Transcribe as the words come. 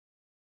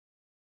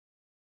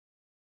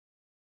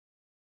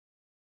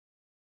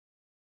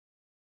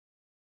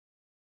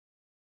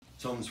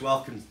Tons,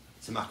 welcome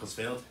to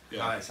Macclesfield.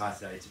 Yeah. How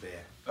excited are you to be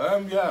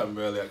here? Yeah, I'm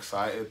really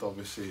excited.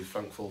 Obviously,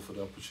 thankful for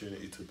the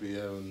opportunity to be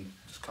here, and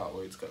just can't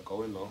wait to get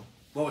going now.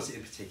 What was it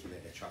in particular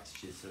that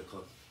attracted you to the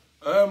club?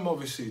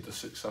 Obviously the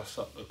success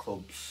that the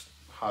club's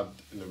had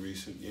in the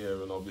recent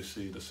year, and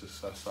obviously the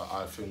success that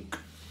I think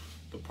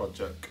the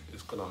project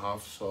is going to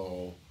have.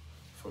 So,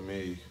 for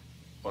me,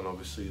 when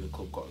obviously the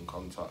club got in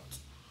contact,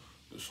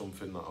 it was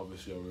something that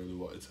obviously I really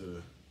wanted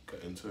to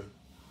get into.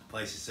 The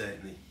place has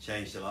certainly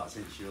changed a lot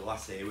since you were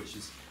last here, which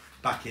was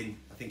back in,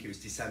 I think it was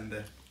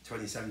December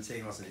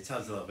 2017, wasn't it? Tell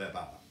us a little bit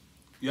about that.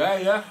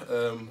 Yeah.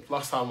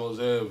 Last time I was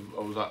here,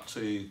 I was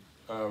actually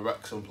a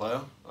Wrexham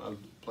player. I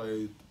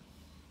played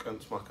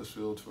against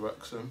Macclesfield for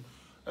Wrexham.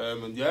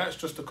 And yeah, it's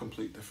just a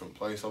complete different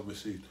place.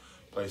 Obviously,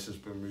 the place has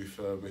been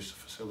refurbished, the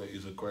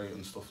facilities are great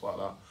and stuff like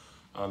that.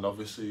 And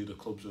obviously, the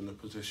club's in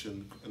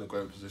a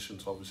great position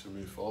to obviously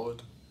move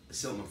forward. The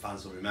Silkmen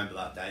fans will remember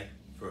that day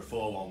for a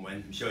 4-1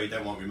 win. I'm sure you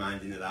don't want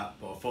reminding of that,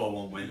 but a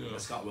 4-1 win, a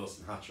Scott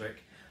Wilson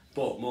hat-trick.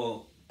 But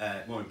more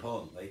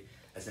importantly,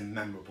 as a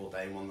memorable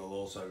day, one they'll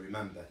also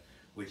remember,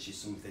 which is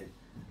something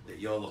that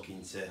you're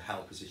looking to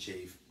help us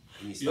achieve.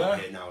 And you start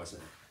here now, isn't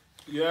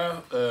it? Yeah,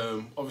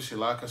 obviously,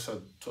 like I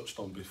said, touched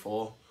on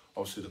before,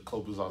 obviously the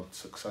club has had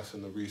success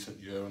in the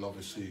recent year, and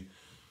obviously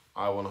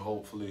I want to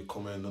hopefully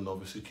come in and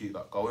obviously keep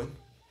that going.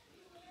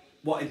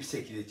 What in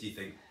particular do you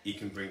think you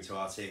can bring to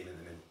our team in a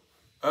minute?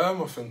 I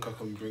think I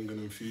can bring an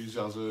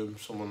enthusiasm,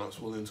 someone that's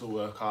willing to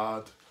work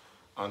hard,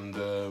 and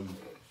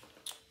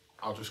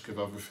I'll just give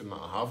everything that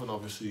I have, and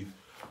obviously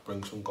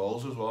bring some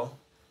goals as well.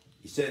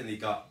 You certainly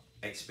got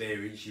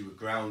experience. You were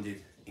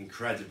grounded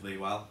incredibly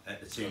well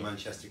at the two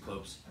Manchester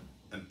clubs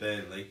and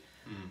Burnley.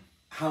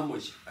 How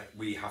much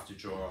will you have to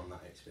draw on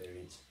that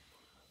experience?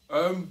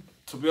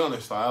 To be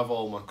honest, I have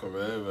all my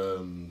career,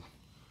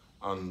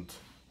 and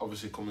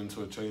obviously coming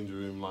to a changing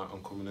room like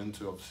I'm coming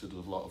into, obviously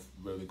there's a lot of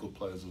really good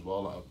players as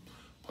well that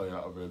play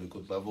at a really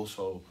good level,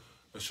 so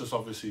it's just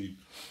obviously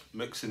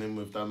mixing in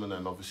with them and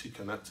then obviously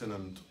connecting,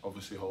 and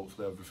obviously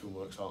hopefully everything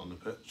works out on the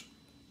pitch.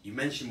 You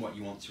mentioned what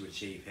you want to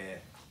achieve here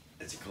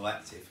as a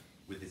collective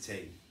with the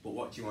team, but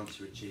what do you want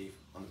to achieve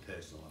on a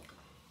personal level?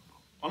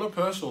 On a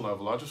personal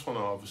level, I just want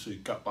to obviously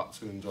get back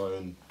to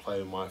enjoying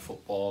playing my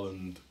football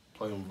and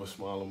playing with a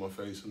smile on my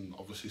face and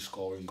obviously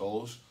scoring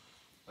goals.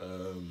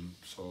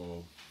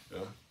 So, yeah.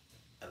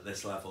 At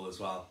this level as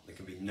well, there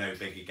can be no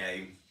bigger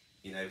game,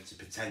 you know, to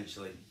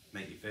potentially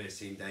make your first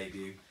team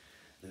debut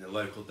in the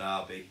local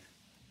derby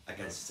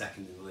against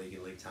second in the league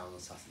in League Town on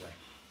Saturday.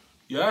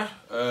 Yeah,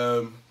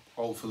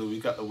 hopefully we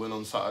get the win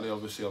on Saturday.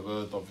 Obviously I've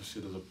heard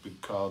obviously there's a big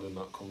crowd in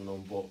that coming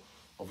on, but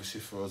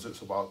obviously for us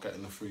it's about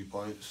getting the 3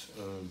 points.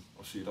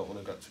 Obviously you don't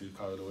want to get too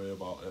carried away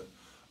about it,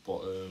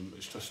 but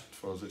it's just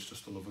for us it's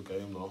just another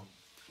game now.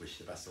 Wish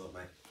you the best of luck,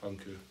 mate.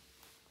 Thank you.